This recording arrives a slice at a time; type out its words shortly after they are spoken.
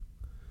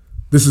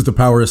This is the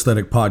Power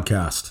Aesthetic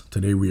Podcast.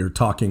 Today we are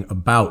talking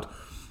about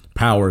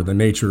power, the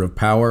nature of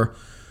power,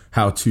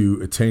 how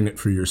to attain it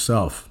for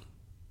yourself.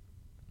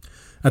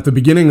 At the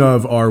beginning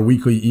of our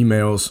weekly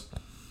emails,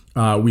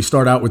 we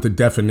start out with the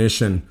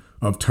definition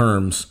of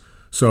terms.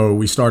 So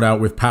we start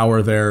out with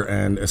power there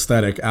and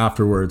aesthetic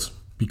afterwards,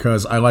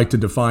 because I like to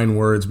define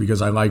words,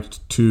 because I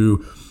like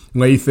to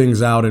lay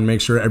things out and make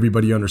sure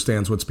everybody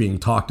understands what's being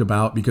talked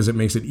about, because it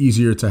makes it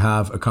easier to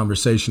have a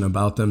conversation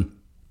about them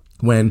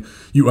when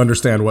you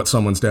understand what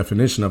someone's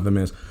definition of them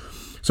is.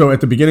 So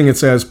at the beginning it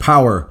says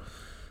power,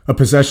 a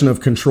possession of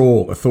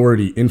control,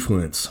 authority,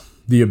 influence,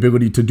 the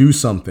ability to do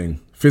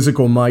something,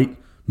 physical might,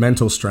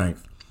 mental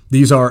strength.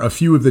 These are a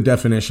few of the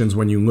definitions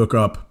when you look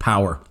up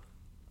power.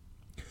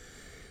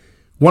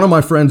 One of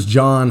my friends,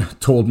 John,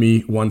 told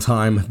me one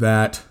time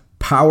that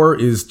power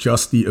is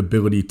just the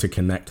ability to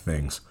connect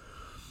things.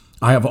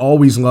 I have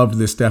always loved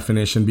this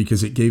definition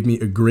because it gave me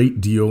a great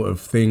deal of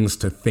things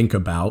to think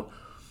about,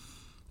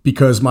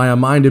 because my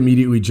mind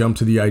immediately jumped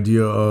to the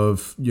idea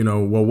of,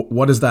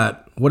 what does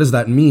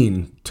that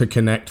mean to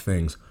connect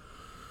things?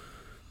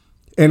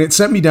 And it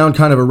sent me down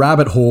kind of a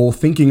rabbit hole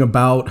thinking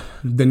about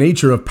the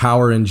nature of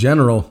power in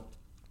general.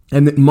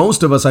 And that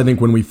most of us, I think,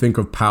 when we think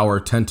of power,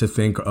 tend to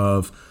think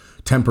of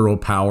temporal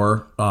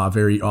power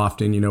very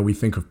often. We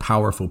think of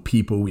powerful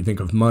people, we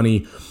think of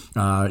money,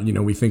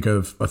 we think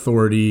of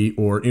authority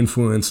or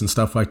influence and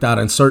stuff like that.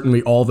 And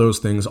certainly all those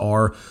things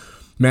are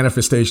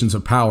manifestations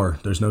of power,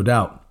 there's no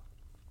doubt.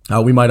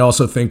 We might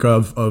also think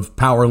of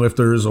power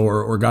lifters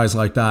or guys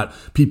like that,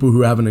 people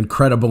who have an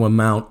incredible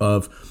amount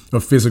of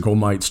physical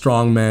might,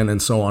 strong men,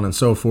 and so on and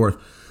so forth.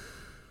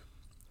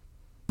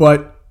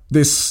 But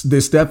this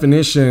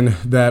definition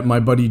that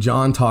my buddy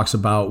John talks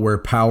about, where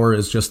power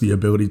is just the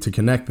ability to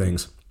connect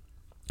things,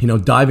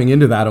 diving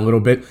into that a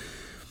little bit,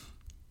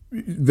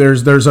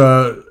 there's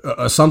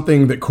a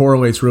something that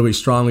correlates really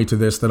strongly to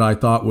this that I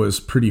thought was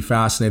pretty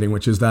fascinating,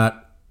 which is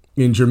that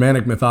in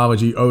Germanic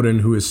mythology, Odin,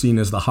 who is seen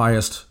as the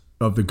highest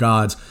of the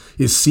gods,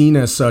 is seen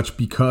as such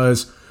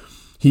because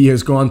he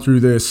has gone through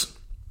this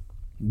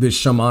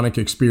shamanic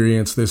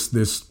experience,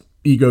 this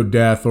ego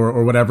death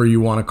or whatever you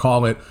want to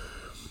call it,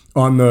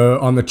 on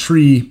the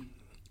tree.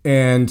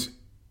 And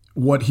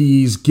what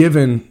he's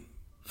given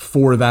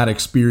for that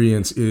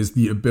experience is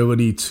the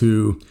ability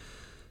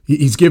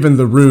he's given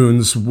the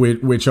runes,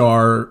 which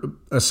are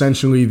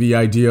essentially the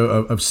idea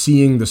of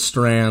seeing the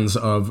strands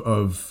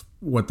of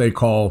what they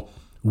call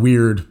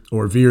weird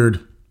or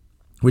veered,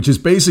 which is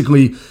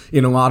basically,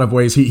 in a lot of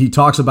ways, he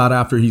talks about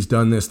after he's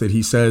done this, that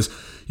he says,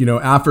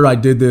 after I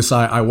did this,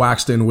 I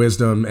waxed in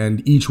wisdom,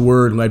 and each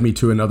word led me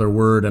to another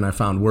word, and I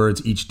found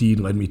words. Each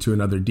deed led me to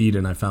another deed,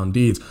 and I found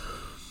deeds.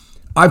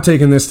 I've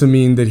taken this to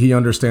mean that he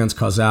understands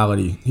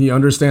causality. He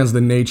understands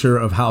the nature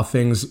of how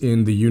things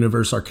in the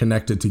universe are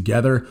connected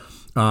together,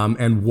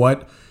 and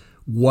what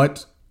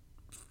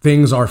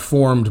things are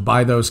formed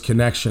by those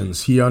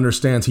connections. He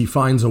understands, he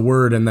finds a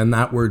word, and then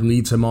that word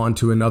leads him on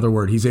to another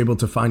word. He's able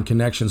to find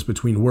connections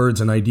between words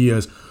and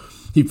ideas.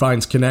 He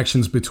finds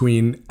connections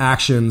between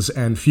actions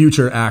and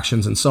future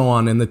actions and so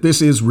on. And that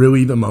this is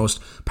really the most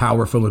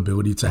powerful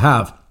ability to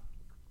have.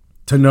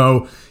 To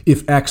know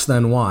if X,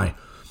 then Y.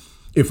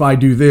 If I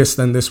do this,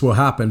 then this will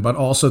happen. But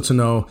also to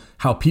know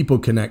how people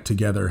connect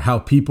together, how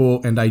people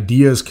and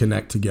ideas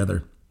connect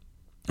together.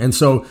 And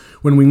so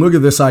when we look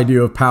at this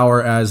idea of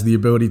power as the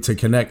ability to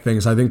connect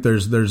things, I think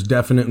there's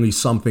definitely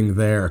something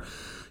there.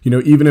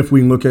 Even if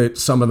we look at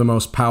some of the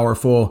most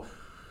powerful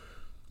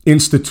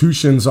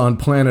institutions on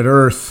planet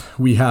Earth,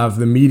 we have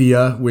the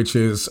media, which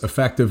is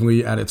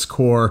effectively at its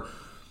core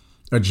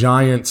a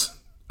giant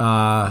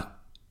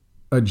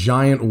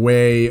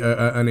way,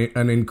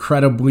 an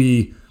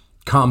incredibly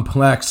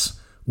complex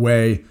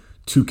way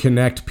to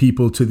connect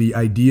people to the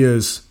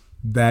ideas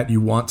that you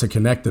want to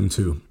connect them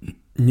to.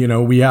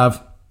 We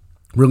have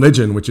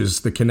religion, which is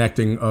the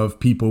connecting of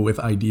people with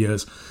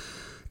ideas.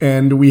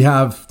 And we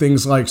have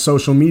things like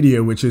social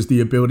media, which is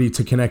the ability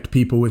to connect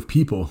people with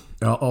people,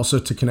 also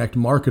to connect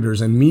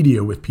marketers and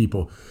media with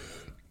people.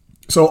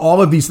 So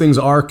all of these things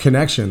are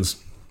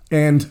connections.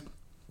 And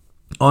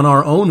on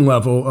our own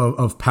level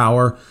of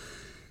power,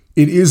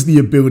 it is the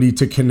ability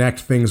to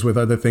connect things with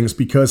other things,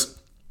 because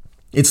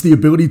it's the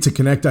ability to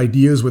connect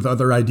ideas with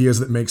other ideas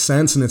that make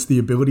sense. And it's the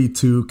ability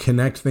to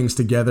connect things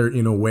together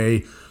in a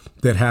way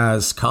that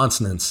has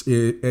consonance.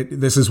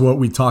 This is what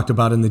we talked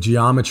about in the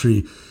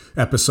geometry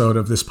episode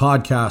of this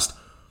podcast.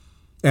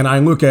 And I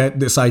look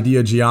at this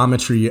idea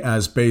geometry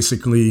as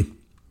basically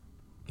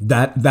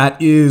that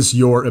is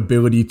your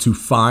ability to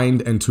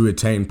find and to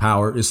attain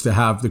power, is to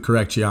have the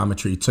correct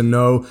geometry, to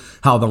know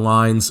how the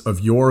lines of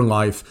your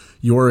life,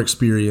 your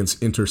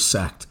experience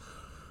intersect.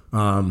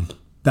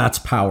 That's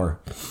power.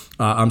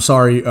 I'm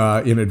sorry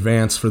in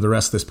advance for the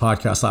rest of this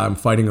podcast. I'm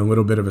fighting a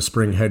little bit of a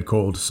spring head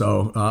cold,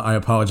 so I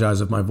apologize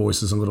if my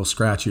voice is a little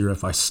scratchy or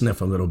if I sniff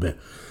a little bit.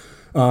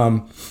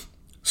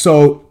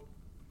 So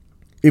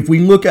if we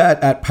look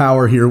at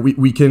power here,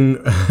 we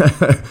can,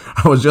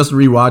 I was just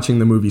rewatching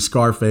the movie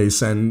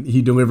Scarface, and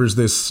he delivers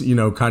this,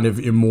 kind of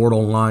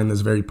immortal line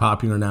that's very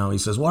popular now. He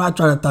says, what I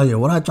try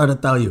to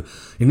tell you,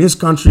 in this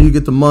country, you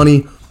get the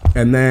money,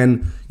 and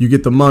then you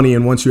get the money.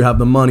 And once you have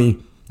the money,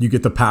 you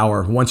get the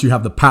power. Once you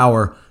have the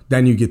power,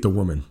 then you get the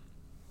woman.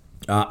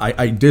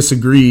 I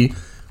disagree.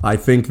 I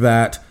think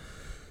that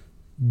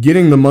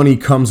getting the money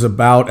comes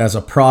about as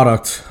a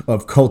product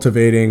of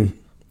cultivating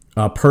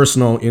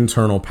personal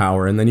internal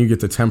power, and then you get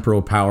the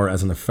temporal power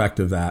as an effect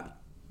of that.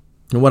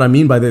 And what I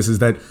mean by this is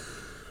that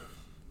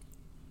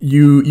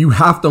you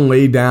have to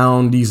lay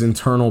down these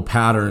internal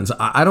patterns.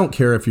 I don't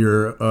care if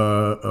you're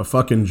a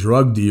fucking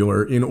drug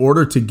dealer. In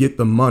order to get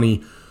the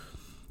money,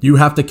 you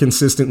have to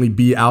consistently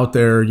be out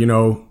there,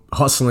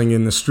 hustling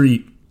in the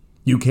street.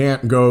 You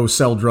can't go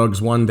sell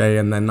drugs one day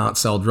and then not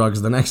sell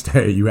drugs the next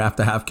day. You have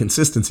to have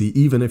consistency,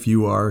 even if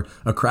you are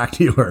a crack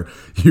dealer.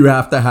 You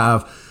have to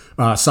have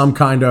some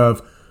kind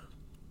of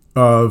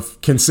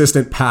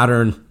consistent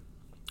pattern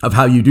of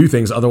how you do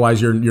things.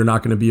 Otherwise, you're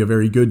not going to be a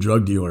very good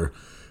drug dealer.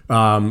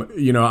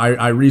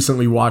 I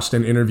recently watched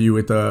an interview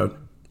with a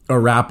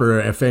rapper,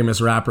 a famous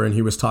rapper, and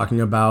he was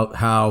talking about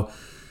how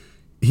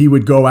he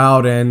would go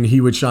out and he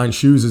would shine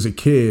shoes as a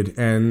kid.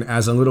 And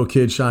as a little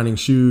kid shining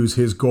shoes,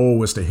 his goal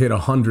was to hit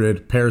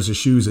 100 pairs of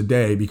shoes a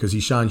day because he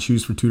shined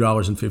shoes for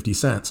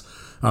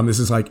 $2.50. This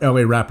is like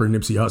LA rapper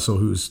Nipsey Hussle,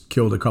 who's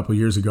killed a couple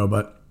years ago.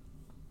 But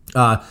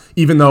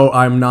even though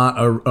I'm not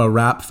a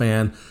rap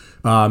fan,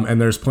 and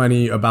there's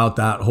plenty about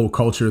that whole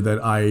culture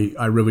that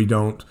I really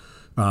don't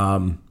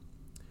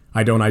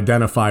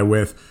identify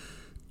with.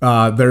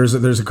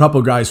 There's a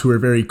couple guys who are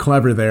very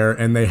clever there,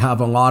 and they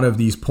have a lot of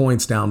these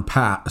points down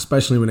pat,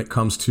 especially when it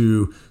comes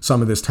to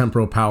some of this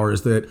temporal power.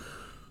 Is that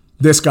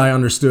this guy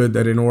understood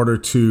that in order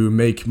to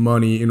make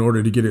money, in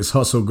order to get his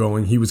hustle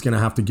going, he was going to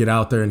have to get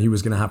out there and he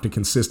was going to have to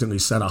consistently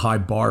set a high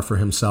bar for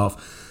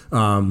himself,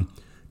 and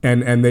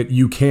that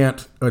you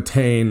can't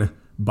attain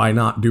by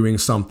not doing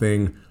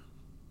something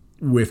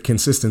with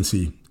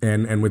consistency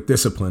and with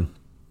discipline.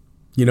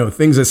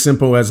 Things as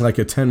simple as like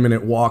a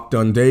 10-minute walk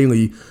done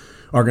daily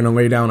are going to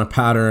lay down a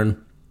pattern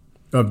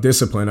of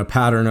discipline, a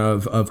pattern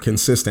of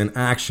consistent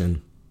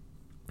action.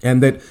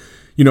 And that,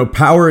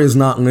 power is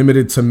not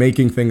limited to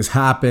making things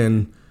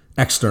happen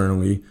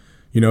externally.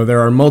 There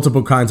are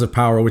multiple kinds of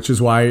power, which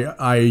is why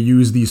I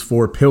use these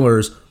 4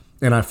 pillars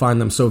and I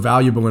find them so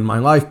valuable in my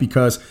life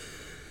because,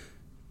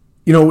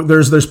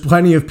 there's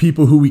plenty of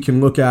people who we can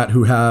look at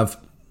who have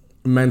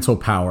mental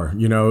power,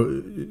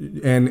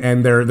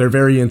 and they're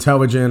very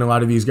intelligent. A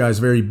lot of these guys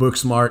very book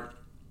smart.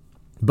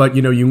 But,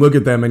 you look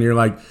at them and you're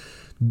like,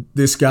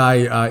 this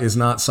guy is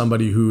not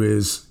somebody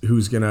who's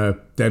going to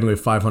deadlift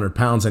 500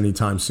 pounds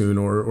anytime soon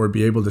or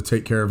be able to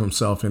take care of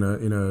himself in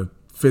a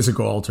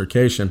physical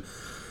altercation.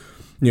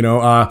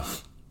 By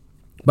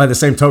the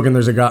same token,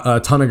 there's a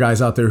ton of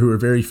guys out there who are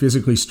very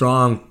physically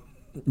strong,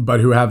 but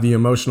who have the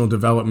emotional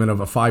development of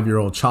a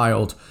 5-year-old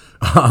child,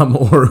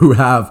 or who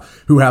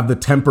have the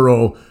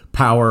temporal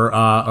power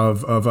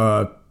of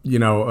a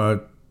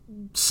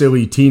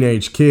silly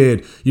teenage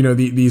kid.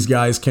 These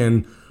guys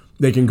can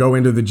go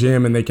into the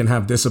gym and they can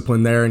have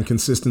discipline there and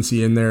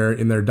consistency in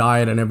their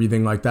diet and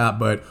everything like that,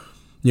 but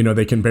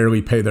they can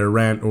barely pay their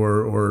rent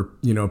or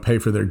pay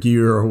for their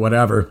gear or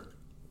whatever.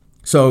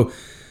 So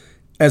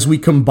as we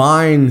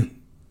combine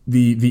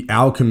the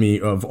alchemy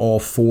of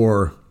all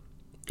 4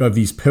 of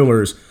these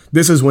pillars,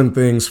 this is when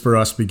things for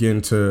us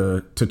begin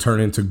to turn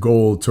into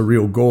gold, to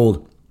real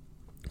gold,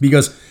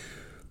 because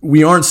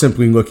we aren't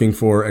simply looking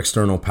for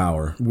external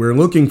power. We're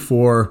looking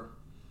for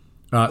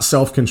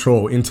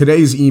self-control. In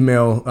today's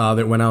email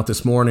that went out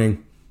this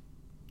morning,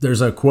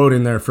 there's a quote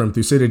in there from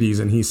Thucydides,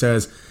 and he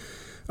says,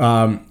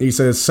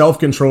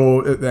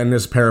 self-control, and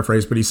this is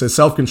paraphrase, but he says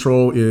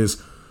self-control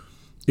is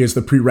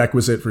the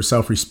prerequisite for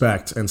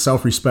self-respect, and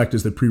self-respect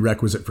is the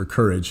prerequisite for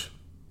courage.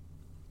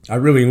 I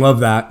really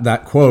love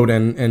that quote,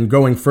 and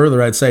going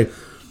further, I'd say,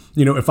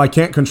 if I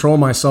can't control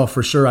myself,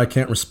 for sure I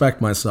can't respect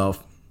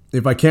myself.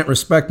 If I can't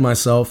respect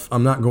myself,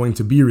 I'm not going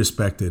to be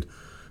respected.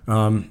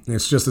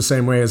 It's just the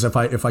same way as if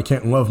I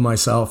can't love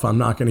myself, I'm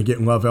not going to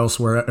get love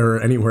elsewhere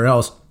or anywhere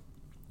else.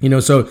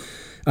 So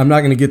I'm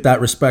not going to get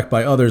that respect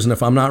by others. And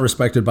if I'm not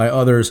respected by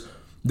others,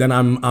 then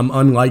I'm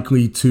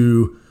unlikely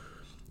to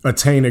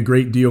attain a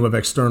great deal of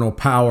external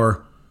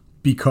power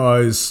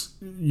because,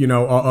 a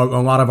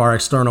lot of our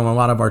external, a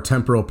lot of our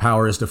temporal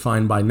power is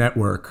defined by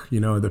network,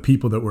 the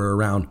people that we're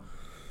around.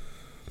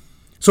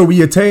 So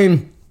we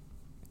attain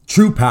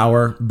true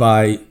power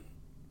by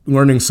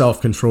learning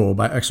self-control,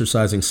 by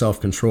exercising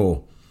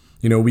self-control.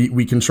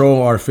 We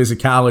control our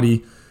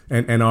physicality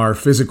and our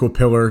physical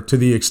pillar to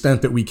the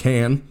extent that we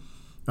can.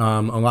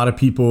 A lot of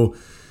people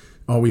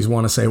always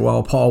want to say,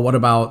 well, Paul, what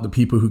about the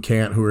people who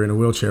can't, who are in a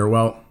wheelchair?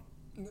 Well,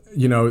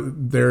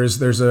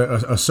 there's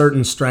a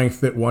certain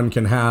strength that one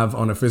can have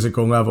on a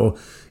physical level,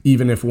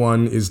 even if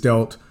one is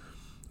dealt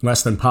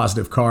less than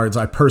positive cards.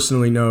 I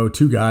personally know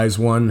 2 guys.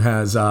 One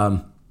has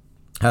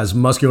has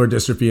muscular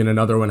dystrophy and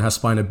another one has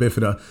spina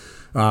bifida.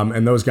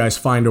 And those guys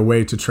find a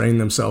way to train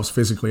themselves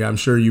physically. I'm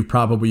sure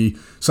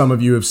some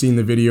of you have seen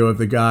the video of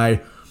the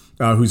guy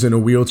who's in a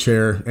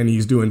wheelchair and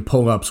he's doing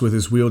pull-ups with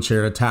his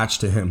wheelchair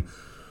attached to him.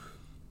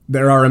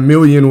 There are a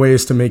million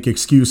ways to make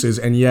excuses.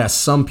 And yes,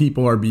 some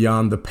people are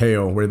beyond the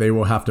pale where they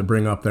will have to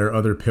bring up their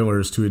other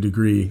pillars to a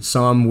degree.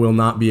 Some will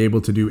not be able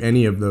to do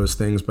any of those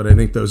things, but I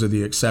think those are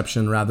the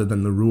exception rather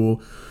than the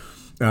rule.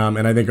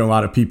 And I think a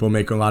lot of people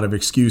make a lot of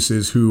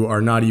excuses who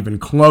are not even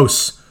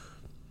close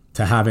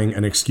to having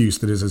an excuse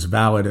that is as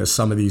valid as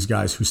some of these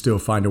guys who still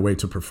find a way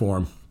to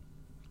perform.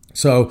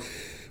 So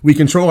we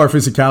control our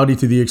physicality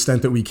to the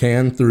extent that we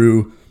can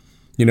through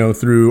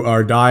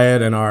our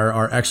diet and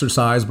our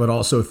exercise, but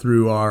also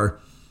through our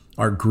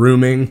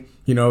grooming,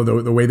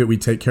 the way that we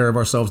take care of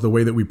ourselves, the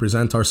way that we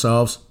present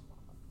ourselves.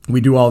 We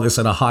do all this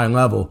at a high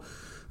level.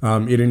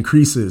 It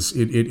increases,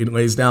 it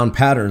lays down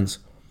patterns.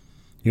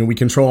 We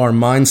control our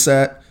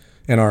mindset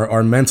and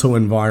our mental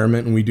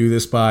environment, and we do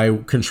this by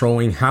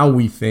controlling how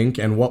we think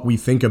and what we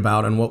think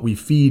about and what we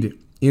feed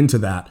into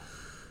that.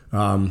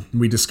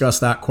 We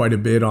discussed that quite a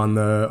bit on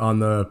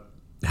the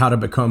How to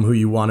Become Who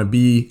You Want to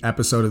Be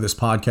episode of this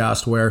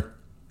podcast, where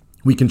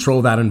we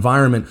control that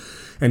environment,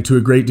 and to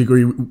a great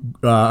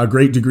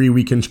degree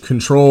we can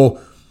control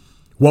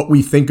what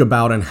we think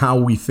about and how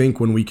we think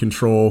when we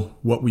control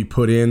what we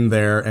put in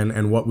there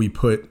and what we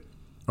put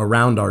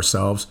around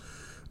ourselves.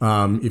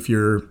 If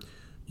you're,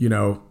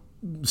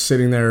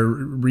 sitting there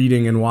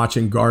reading and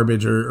watching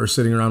garbage or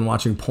sitting around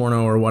watching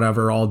porno or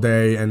whatever all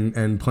day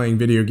and playing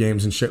video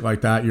games and shit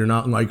like that, you're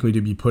not likely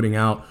to be putting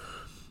out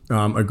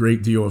a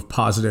great deal of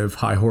positive,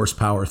 high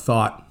horsepower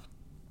thought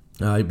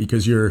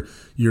because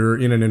you're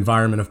in an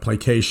environment of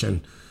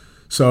placation.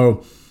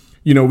 So,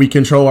 we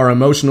control our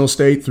emotional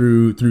state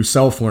through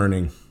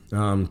self-learning,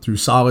 through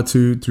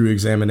solitude, through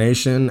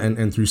examination,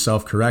 and through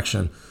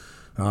self-correction.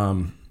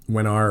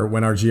 When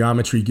our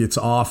geometry gets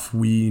off,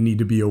 we need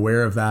to be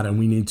aware of that, and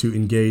we need to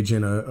engage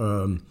in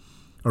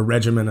a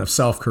regimen of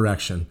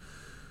self-correction.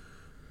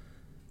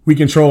 We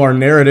control our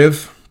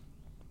narrative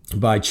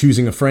by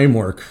choosing a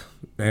framework,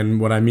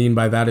 and what I mean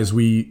by that is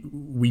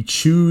we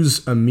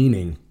choose a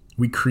meaning.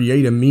 We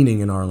create a meaning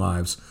in our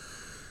lives.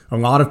 A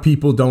lot of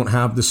people don't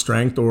have the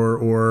strength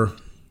or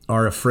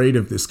are afraid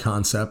of this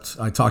concept.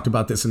 I talked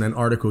about this in an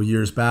article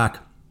years back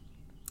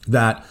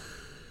that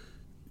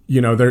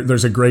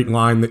there's a great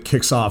line that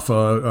kicks off a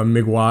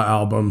Mgła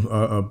album,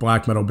 a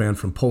black metal band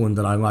from Poland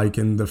that I like.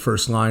 And the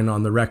first line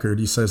on the record,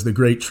 he says, "The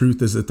great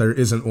truth is that there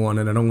isn't one,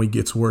 and it only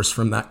gets worse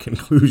from that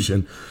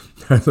conclusion."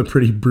 That's a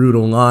pretty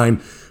brutal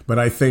line, but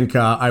I think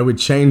I would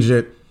change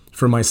it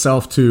for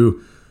myself to,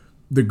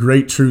 "The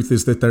great truth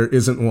is that there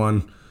isn't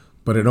one,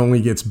 but it only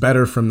gets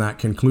better from that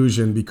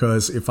conclusion,"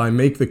 because if I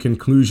make the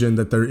conclusion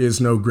that there is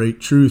no great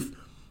truth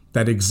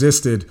that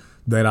existed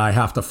that I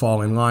have to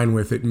fall in line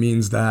with, it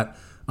means that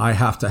I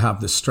have to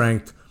have the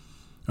strength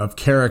of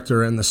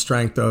character and the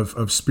strength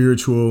of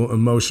spiritual,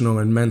 emotional,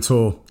 and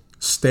mental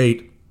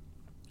state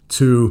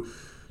to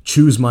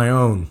choose my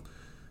own,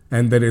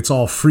 and that it's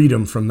all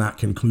freedom from that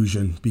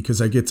conclusion,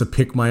 because I get to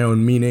pick my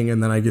own meaning,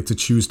 and then I get to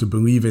choose to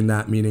believe in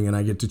that meaning, and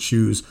I get to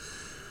choose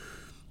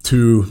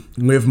to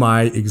live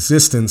my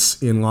existence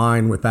in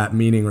line with that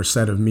meaning or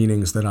set of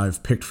meanings that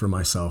I've picked for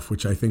myself,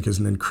 which I think is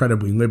an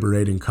incredibly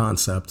liberating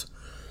concept.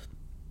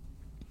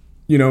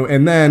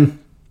 And then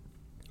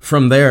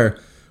from there,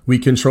 we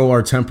control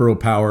our temporal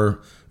power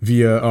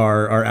via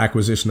our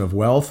acquisition of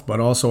wealth,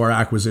 but also our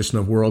acquisition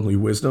of worldly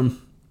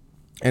wisdom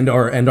and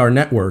our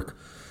network,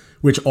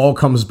 which all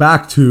comes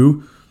back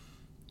to,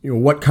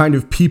 what kind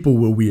of people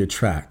will we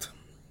attract?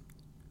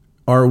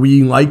 Are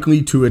we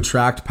likely to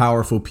attract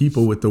powerful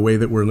people with the way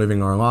that we're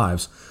living our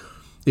lives?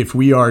 If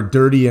we are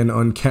dirty and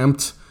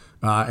unkempt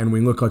and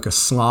we look like a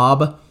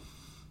slob,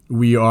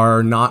 we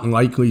are not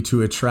likely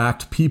to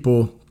attract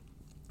people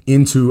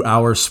into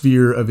our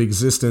sphere of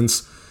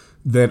existence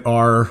that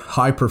are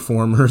high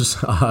performers,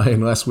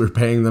 unless we're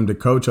paying them to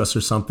coach us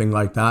or something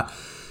like that.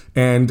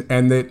 And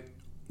that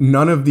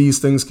none of these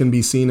things can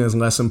be seen as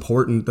less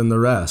important than the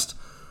rest.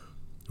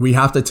 We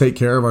have to take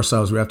care of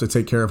ourselves. We have to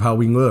take care of how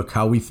we look,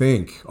 how we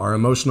think, our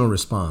emotional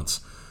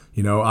response.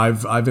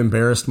 I've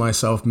embarrassed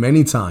myself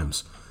many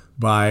times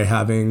by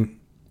having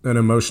an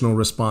emotional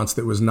response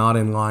that was not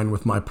in line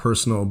with my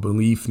personal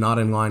belief, not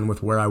in line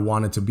with where I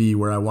wanted to be,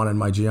 where I wanted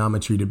my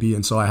geometry to be.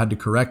 And so I had to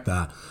correct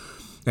that.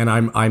 And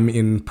I'm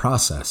in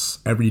process.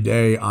 Every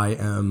day I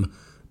am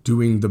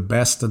doing the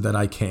best that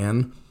I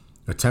can,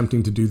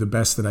 attempting to do the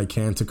best that I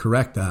can to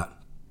correct that.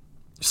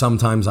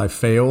 Sometimes I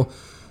fail.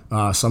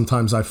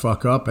 Sometimes I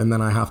fuck up, and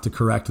then I have to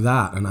correct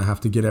that, and I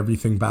have to get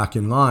everything back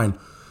in line.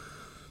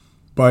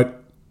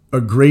 But a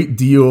great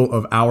deal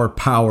of our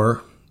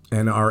power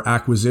and our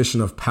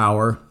acquisition of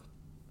power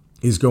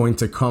is going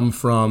to come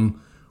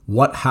from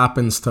what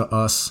happens to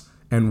us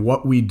and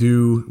what we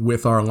do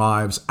with our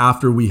lives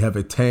after we have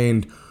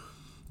attained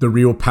the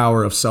real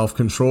power of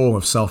self-control,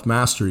 of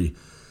self-mastery.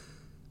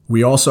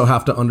 We also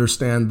have to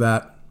understand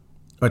that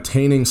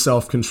attaining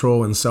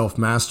self-control and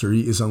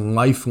self-mastery is a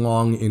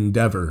lifelong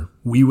endeavor.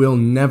 We will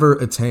never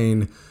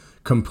attain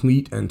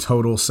complete and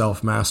total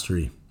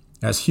self-mastery.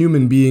 As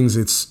human beings,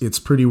 it's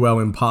pretty well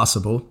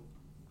impossible.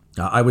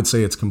 I would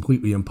say it's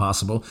completely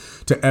impossible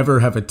to ever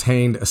have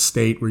attained a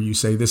state where you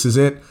say, this is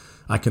it,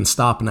 I can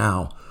stop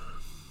now.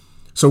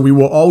 So we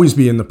will always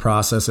be in the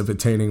process of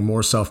attaining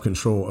more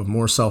self-control, of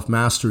more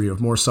self-mastery,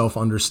 of more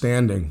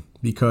self-understanding,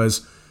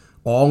 because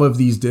all of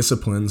these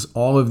disciplines,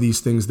 all of these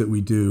things that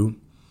we do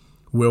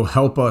will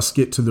help us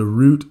get to the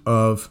root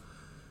of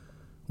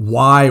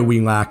why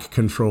we lack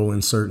control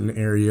in certain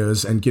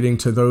areas, and getting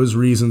to those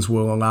reasons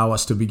will allow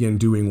us to begin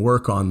doing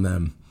work on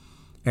them.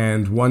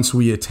 And once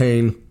we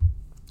attain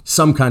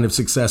some kind of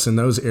success in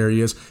those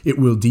areas, it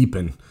will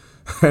deepen.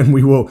 And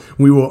we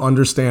will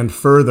understand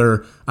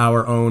further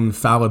our own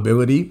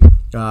fallibility.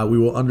 We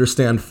will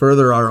understand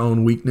further our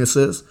own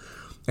weaknesses,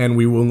 and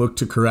we will look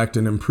to correct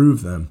and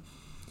improve them.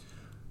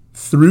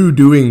 Through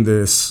doing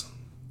this,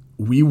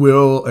 we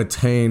will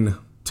attain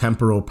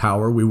temporal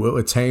power. We will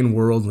attain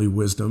worldly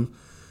wisdom.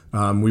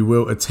 We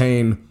will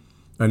attain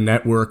a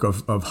network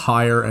of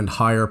higher and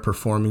higher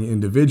performing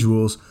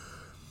individuals.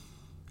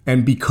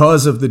 And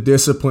because of the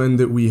discipline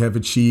that we have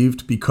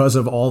achieved, because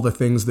of all the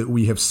things that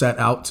we have set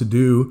out to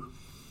do,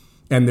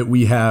 and that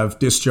we have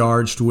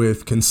discharged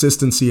with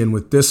consistency and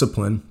with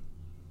discipline,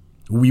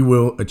 we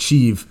will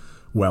achieve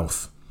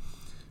wealth.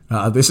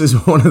 This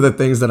is one of the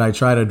things that I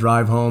try to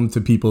drive home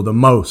to people the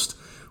most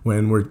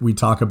when we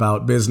talk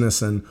about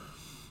business and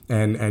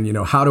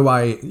how do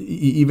I,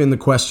 even the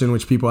question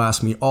which people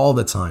ask me all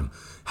the time,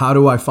 how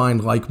do I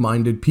find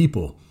like-minded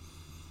people?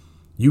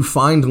 You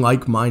find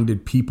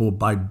like-minded people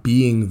by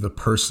being the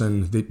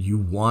person that you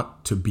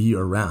want to be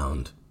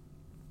around.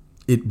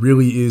 It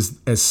really is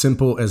as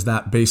simple as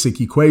that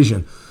basic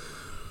equation.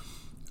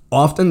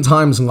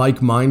 Oftentimes,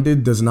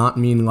 like-minded does not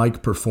mean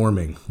like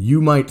performing.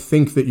 You might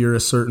think that you're a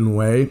certain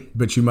way,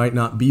 but you might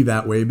not be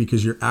that way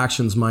because your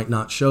actions might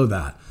not show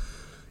that.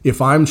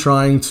 If I'm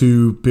trying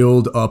to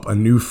build up a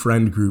new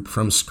friend group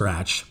from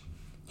scratch,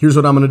 here's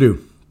what I'm going to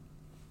do.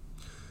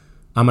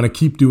 I'm going to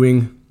keep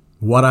doing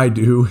what I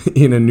do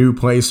in a new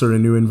place or a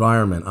new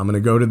environment. I'm going to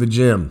go to the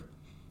gym.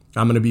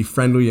 I'm going to be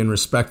friendly and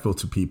respectful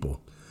to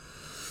people.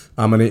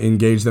 I'm going to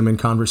engage them in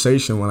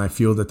conversation when I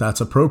feel that that's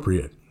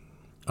appropriate.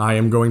 I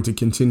am going to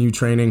continue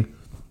training.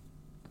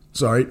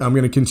 I'm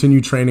going to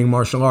continue training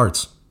martial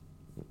arts.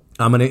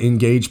 I'm going to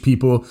engage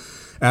people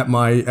at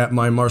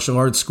my martial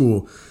arts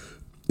school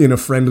in a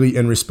friendly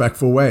and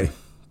respectful way.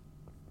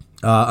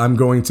 I'm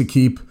going to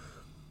keep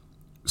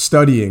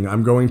studying.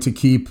 I'm going to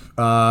keep,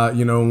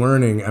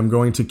 learning. I'm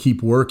going to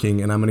keep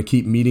working, and I'm going to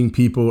keep meeting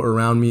people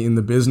around me in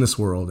the business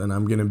world. And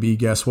I'm going to be,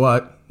 guess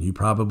what? You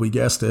probably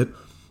guessed it.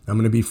 I'm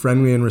going to be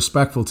friendly and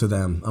respectful to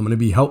them. I'm going to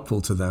be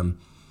helpful to them.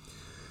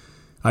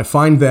 I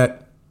find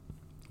that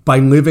by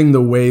living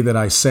the way that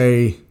I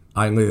say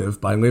I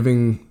live, by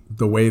living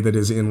the way that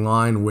is in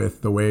line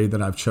with the way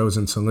that I've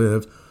chosen to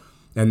live,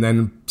 and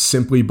then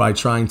simply by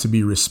trying to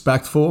be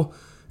respectful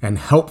and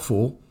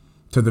helpful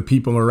to the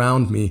people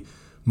around me,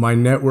 my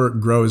network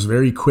grows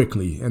very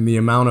quickly, and the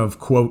amount of,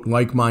 quote,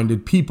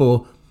 like-minded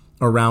people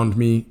around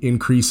me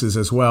increases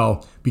as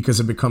well,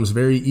 because it becomes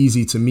very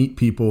easy to meet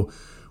people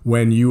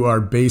when you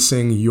are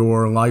basing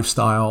your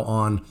lifestyle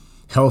on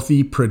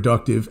healthy,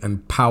 productive,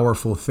 and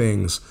powerful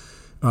things.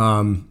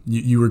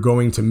 You are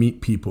going to meet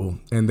people,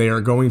 and they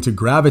are going to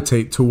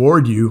gravitate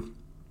toward you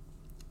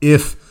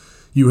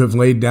if you have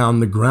laid down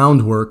the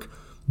groundwork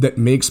that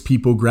makes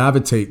people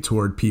gravitate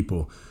toward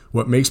people.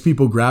 What makes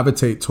people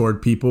gravitate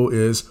toward people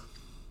is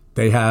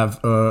they have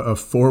a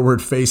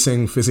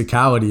forward-facing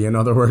physicality. In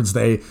other words,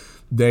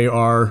 they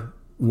are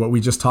what we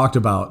just talked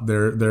about.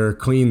 They're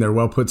clean, they're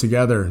well put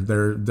together,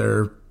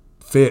 they're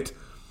fit,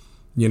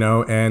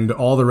 and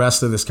all the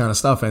rest of this kind of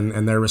stuff.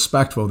 And they're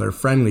respectful, they're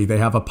friendly, they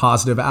have a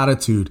positive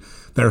attitude,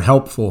 they're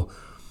helpful.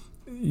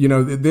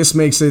 This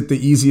makes it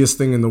the easiest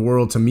thing in the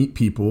world to meet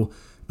people.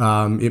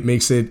 It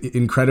makes it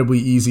incredibly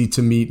easy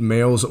to meet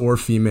males or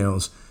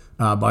females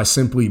by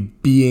simply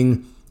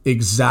being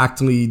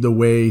exactly the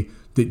way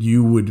that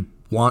you would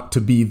want to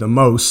be the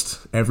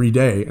most every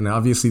day. And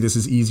obviously this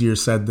is easier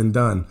said than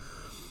done,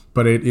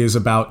 but it is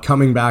about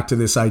coming back to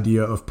this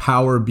idea of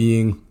power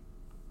being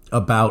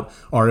about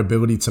our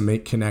ability to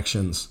make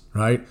connections,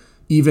 right?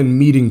 Even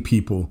meeting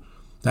people,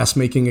 that's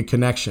making a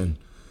connection.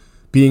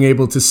 Being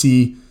able to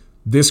see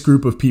this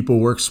group of people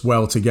works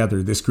well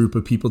together, this group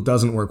of people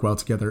doesn't work well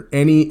together.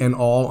 Any and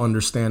all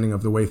understanding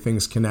of the way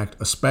things connect,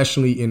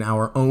 especially in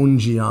our own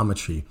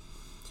geometry.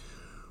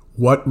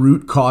 What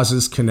root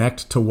causes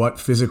connect to what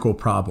physical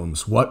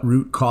problems? What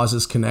root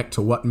causes connect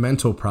to what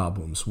mental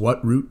problems?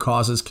 What root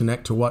causes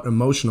connect to what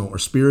emotional or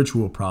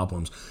spiritual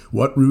problems?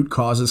 What root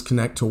causes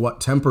connect to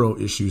what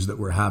temporal issues that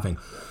we're having?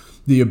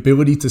 The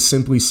ability to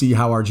simply see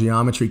how our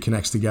geometry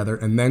connects together,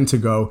 and then to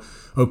go,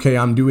 okay,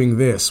 I'm doing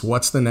this.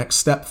 What's the next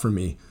step for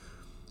me?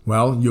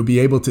 Well, you'll be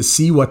able to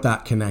see what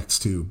that connects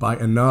to by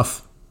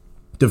enough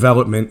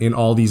development in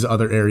all these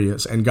other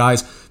areas. And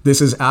guys,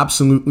 this is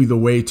absolutely the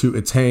way to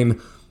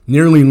attain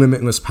nearly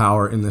limitless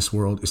power in this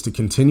world is to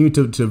continue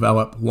to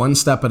develop one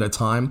step at a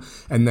time,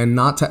 and then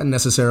not to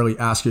necessarily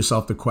ask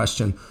yourself the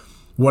question,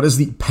 what is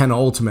the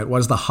penultimate, what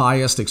is the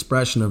highest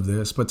expression of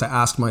this, but to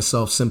ask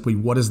myself simply,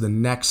 what is the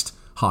next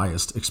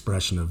highest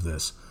expression of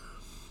this?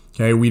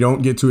 Okay, we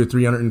don't get to a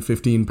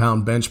 315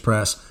 pound bench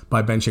press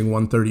by benching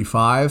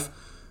 135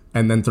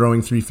 and then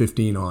throwing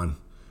 315 on.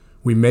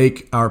 We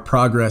make our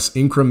progress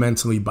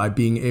incrementally by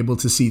being able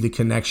to see the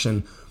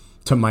connection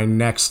to my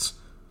next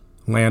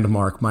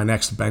landmark, my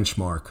next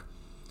benchmark.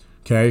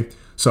 Okay,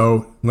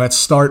 so let's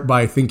start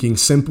by thinking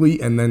simply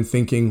and then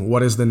thinking,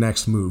 what is the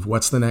next move?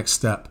 What's the next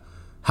step?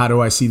 How do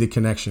I see the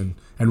connection?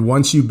 And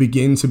once you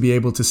begin to be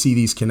able to see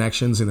these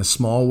connections in a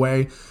small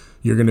way,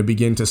 you're going to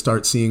begin to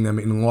start seeing them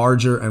in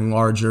larger and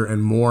larger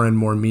and more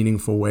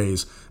meaningful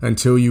ways,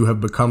 until you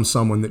have become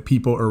someone that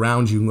people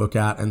around you look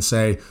at and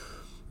say,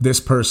 this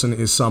person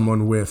is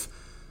someone with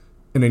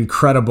an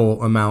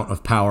incredible amount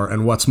of power.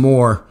 And what's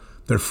more,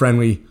 they're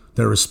friendly,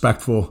 they're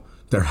respectful,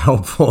 they're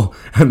helpful,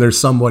 and they're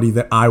somebody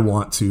that I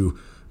want to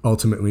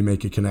ultimately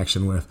make a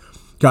connection with.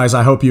 Guys,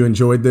 I hope you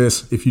enjoyed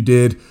this. If you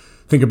did,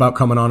 think about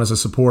coming on as a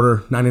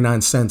supporter,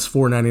 99 cents,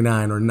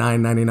 $4.99 or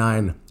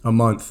 $9.99 a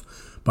month,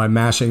 by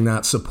mashing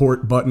that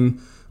support button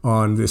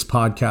on this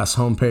podcast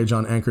homepage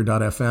on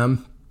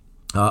anchor.fm.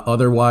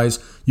 Otherwise,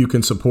 you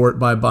can support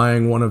by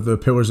buying one of the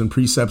Pillars and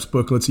Precepts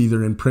booklets,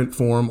 either in print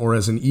form or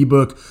as an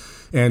ebook.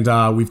 And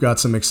we've got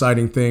some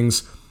exciting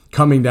things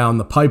coming down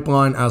the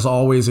pipeline. As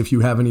always, if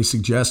you have any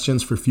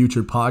suggestions for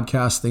future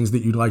podcasts, things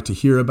that you'd like to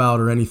hear about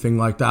or anything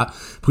like that,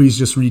 please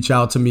just reach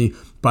out to me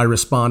by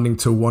responding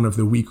to one of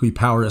the weekly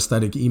Power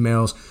Aesthetic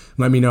emails.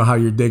 Let me know how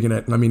you're digging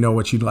it. Let me know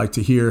what you'd like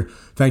to hear.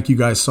 Thank you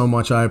guys so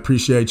much. I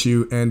appreciate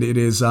you. And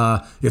it's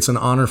an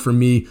honor for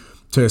me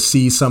to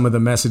see some of the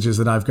messages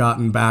that I've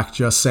gotten back,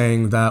 just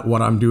saying that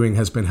what I'm doing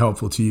has been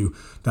helpful to you.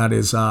 That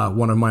is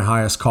one of my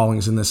highest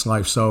callings in this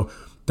life. So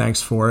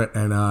thanks for it.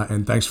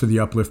 And thanks for the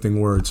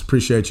uplifting words.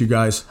 Appreciate you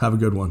guys. Have a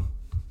good one.